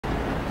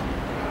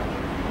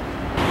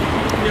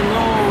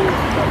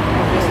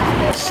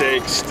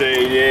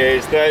16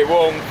 years they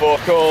won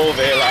fuck all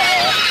Villa.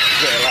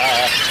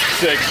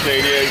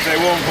 16 years they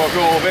won fuck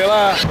all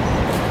Villa.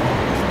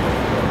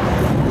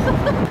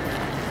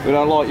 We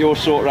don't like your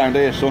sort round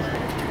here, son.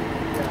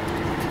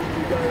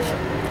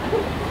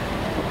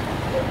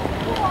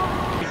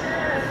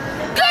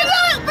 Good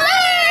luck,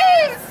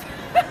 please!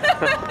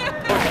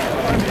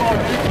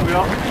 We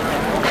are.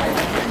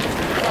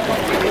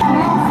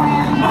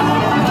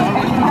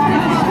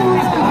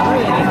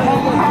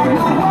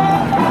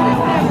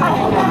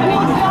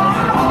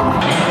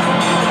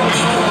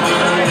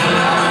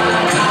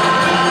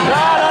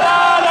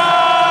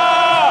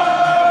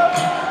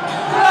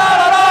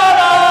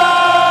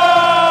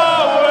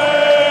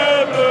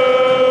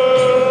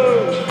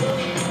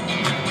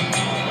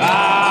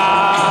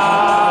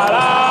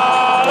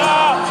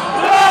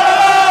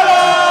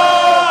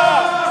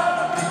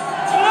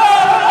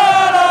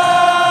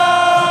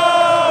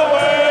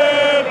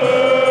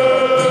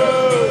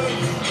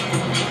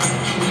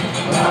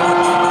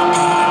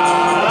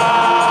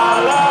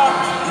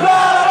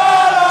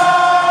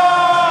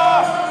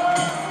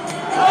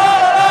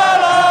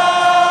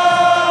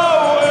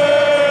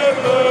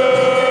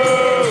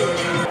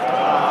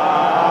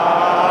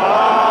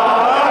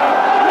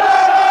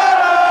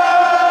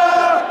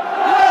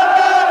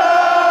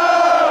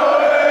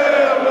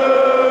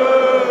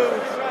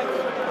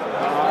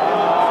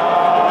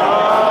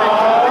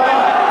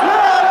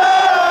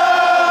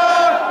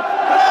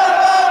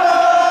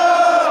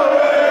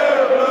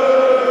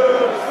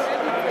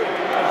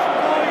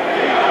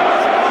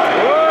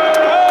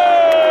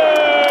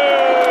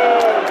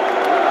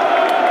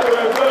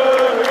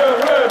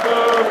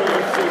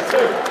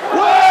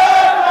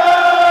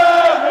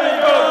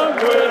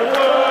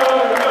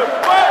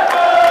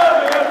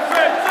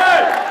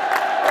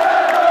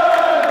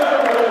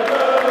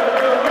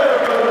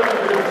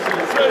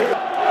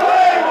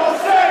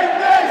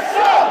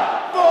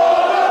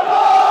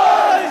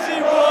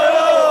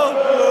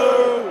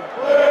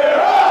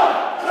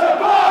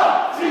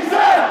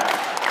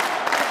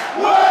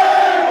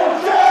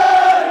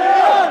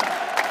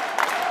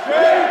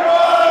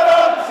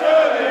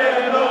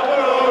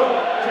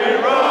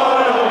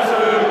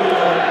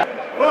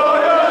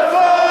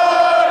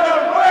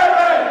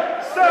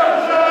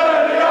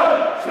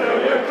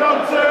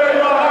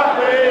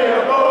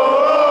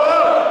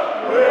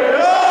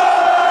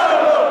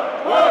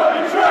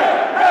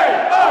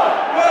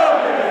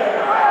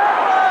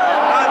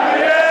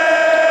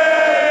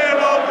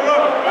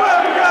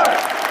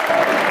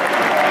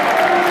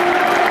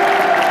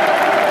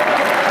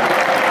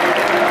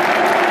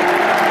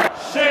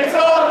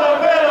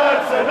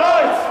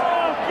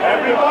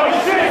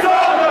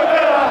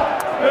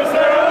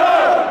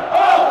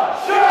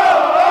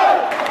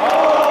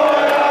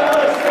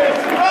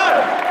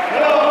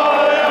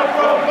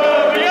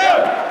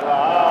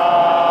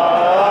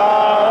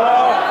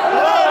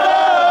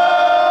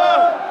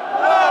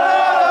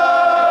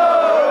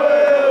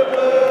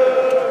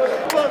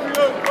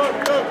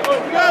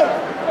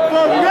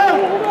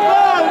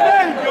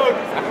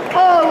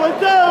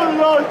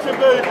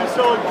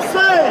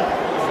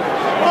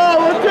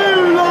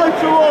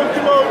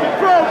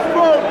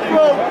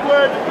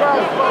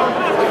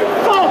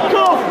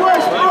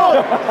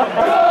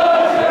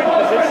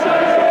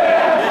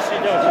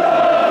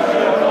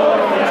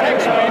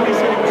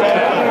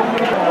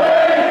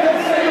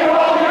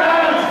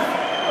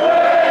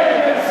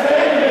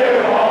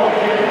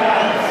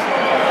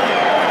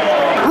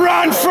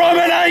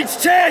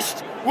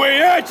 Test! We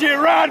heard you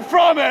ran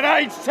from an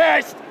AIDS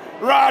test!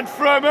 Ran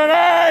from an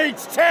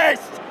AIDS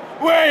test!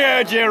 We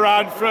heard you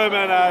ran from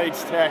an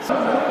AIDS test!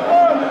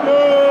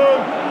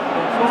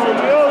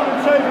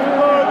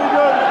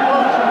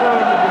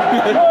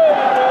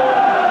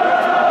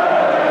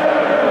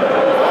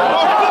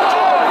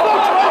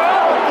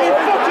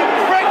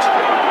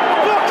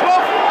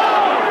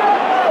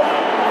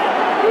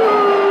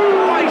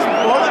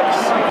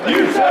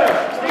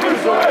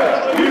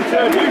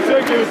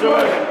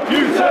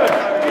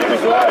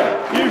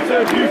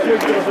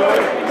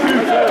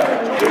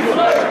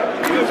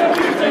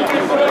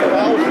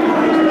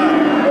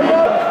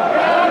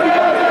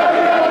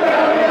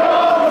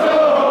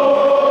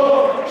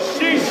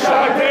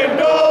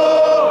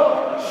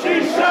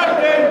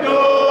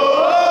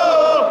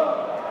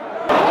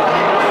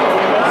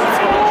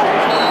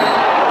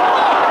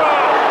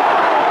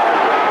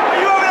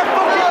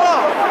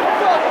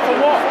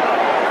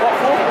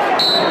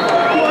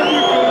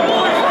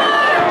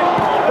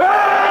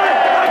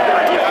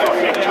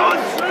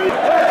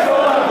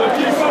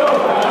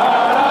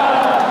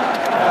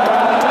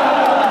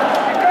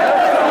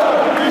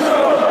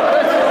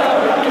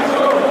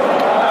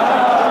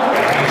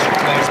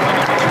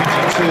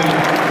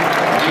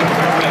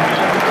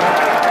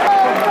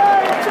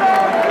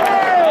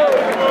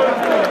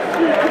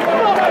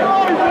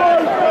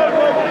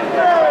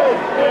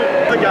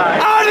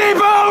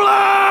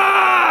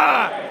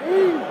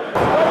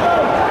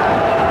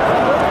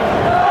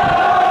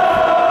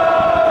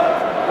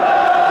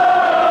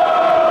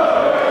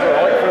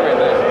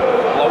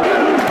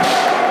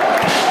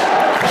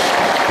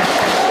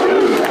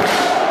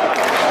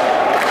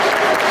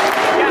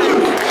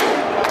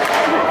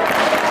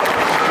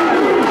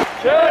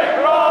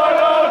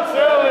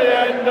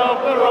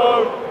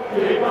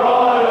 Keep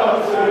right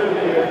on to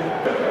the end.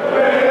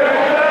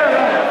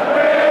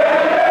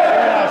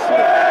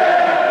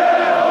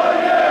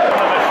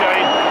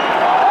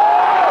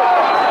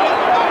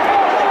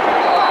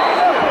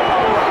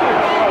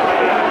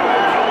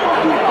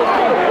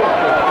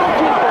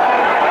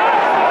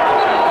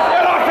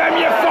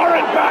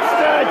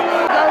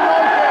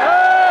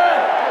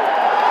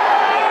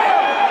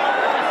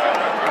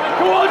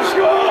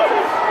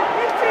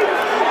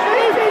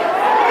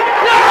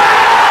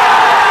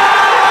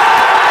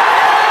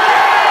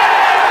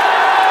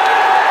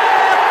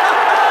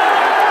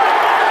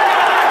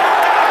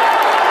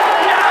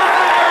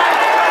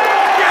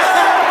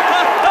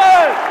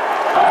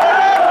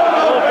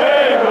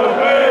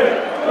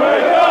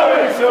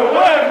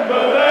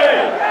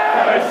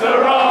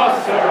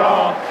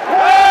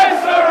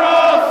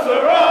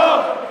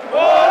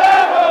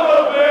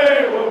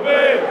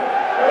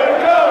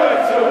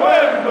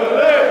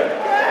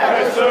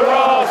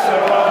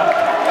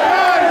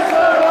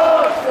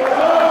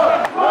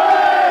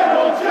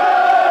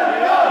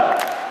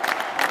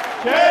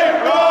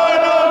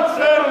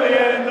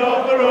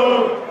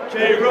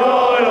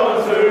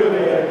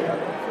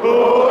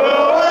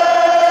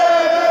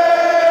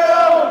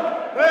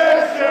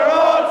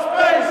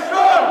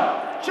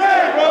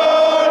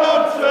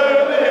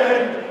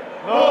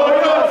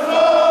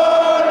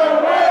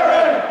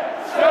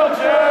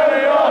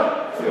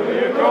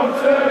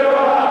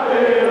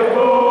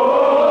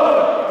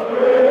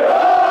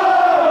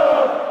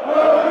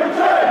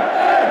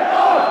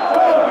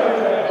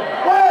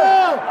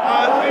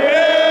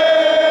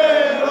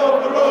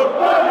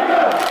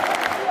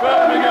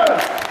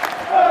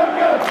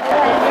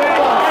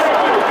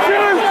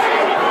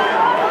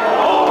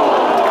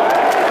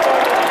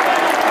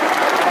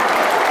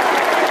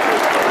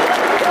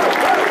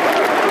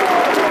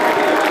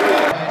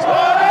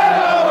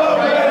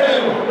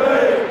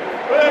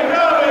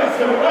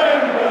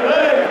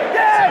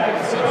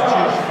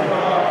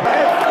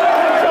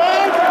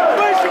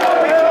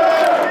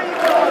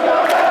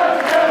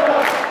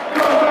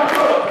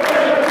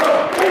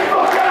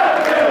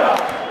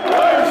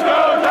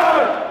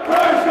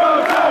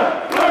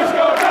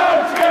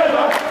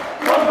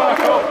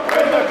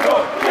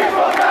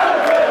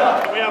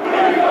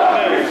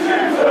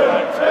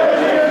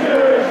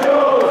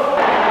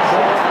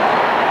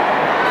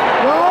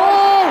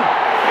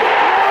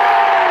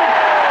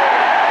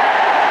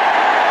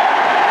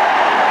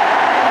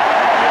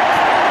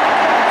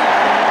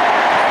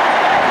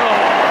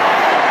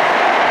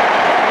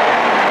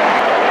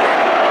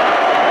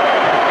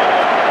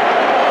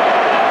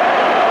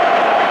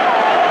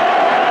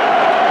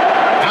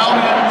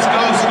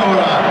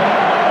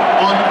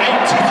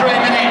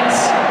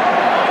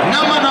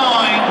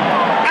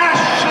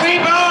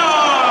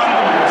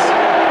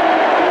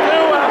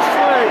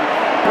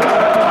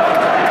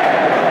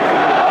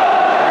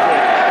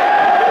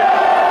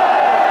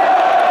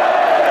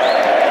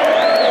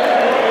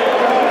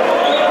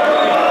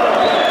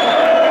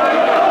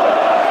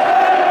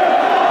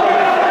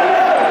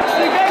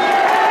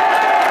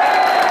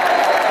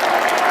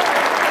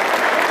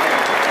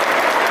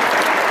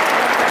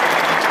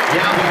 The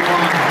Albion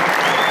won.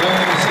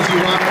 Birmingham City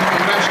won.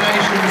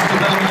 Congratulations to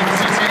Birmingham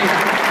City.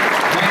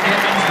 Making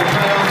it into the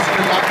playoffs.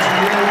 Good luck to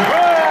you.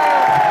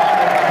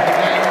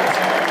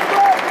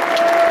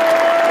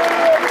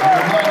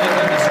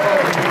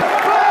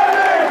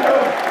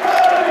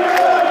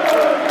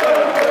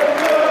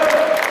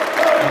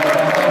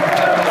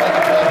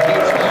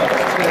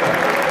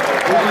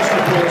 All the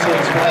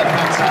supporters for their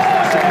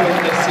fantastic support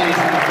this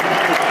season.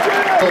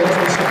 All to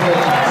the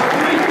supporters.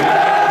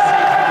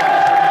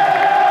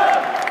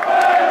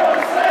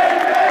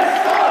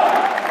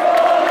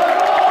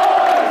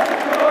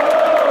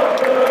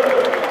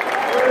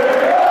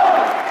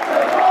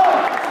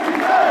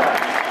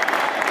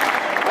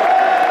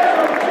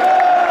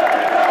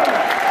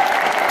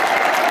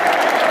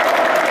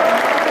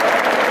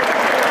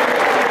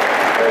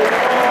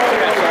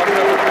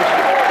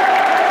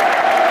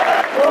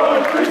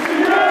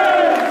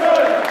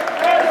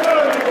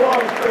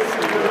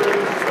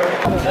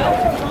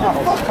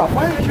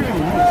 Why are you doing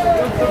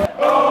this?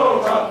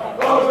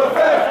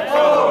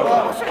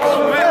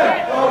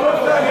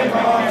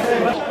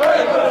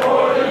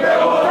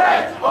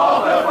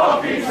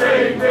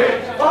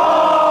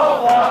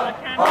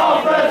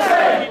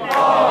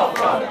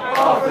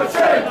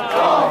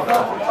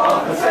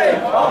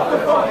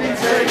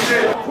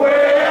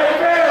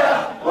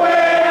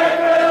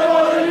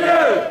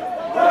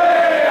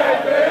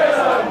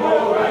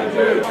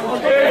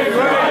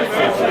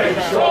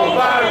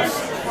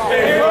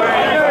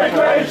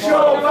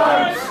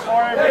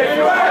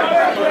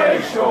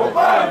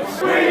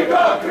 We've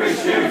got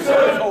Chris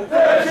Newton,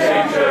 the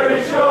ginger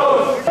is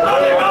yours.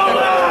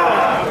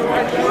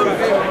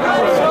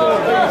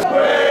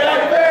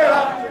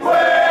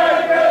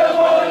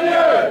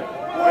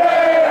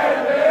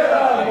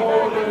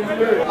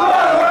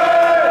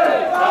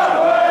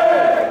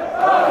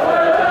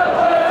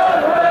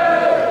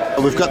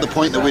 We've got the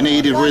point that we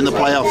needed. We're in the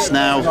playoffs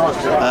now.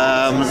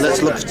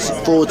 Let's look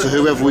forward to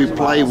whoever we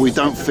play. We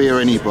don't fear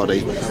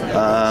anybody.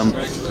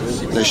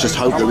 Let's just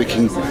hope that we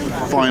can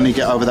finally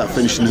get over that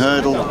finishing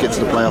hurdle, get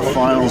to the playoff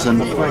finals, and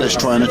let's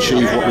try and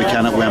achieve what we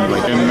can at Wembley.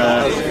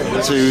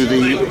 And to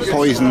the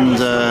poisoned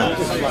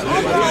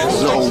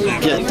little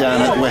get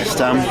down at West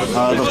Ham,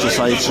 I'd love to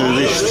say to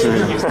this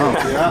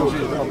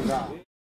too.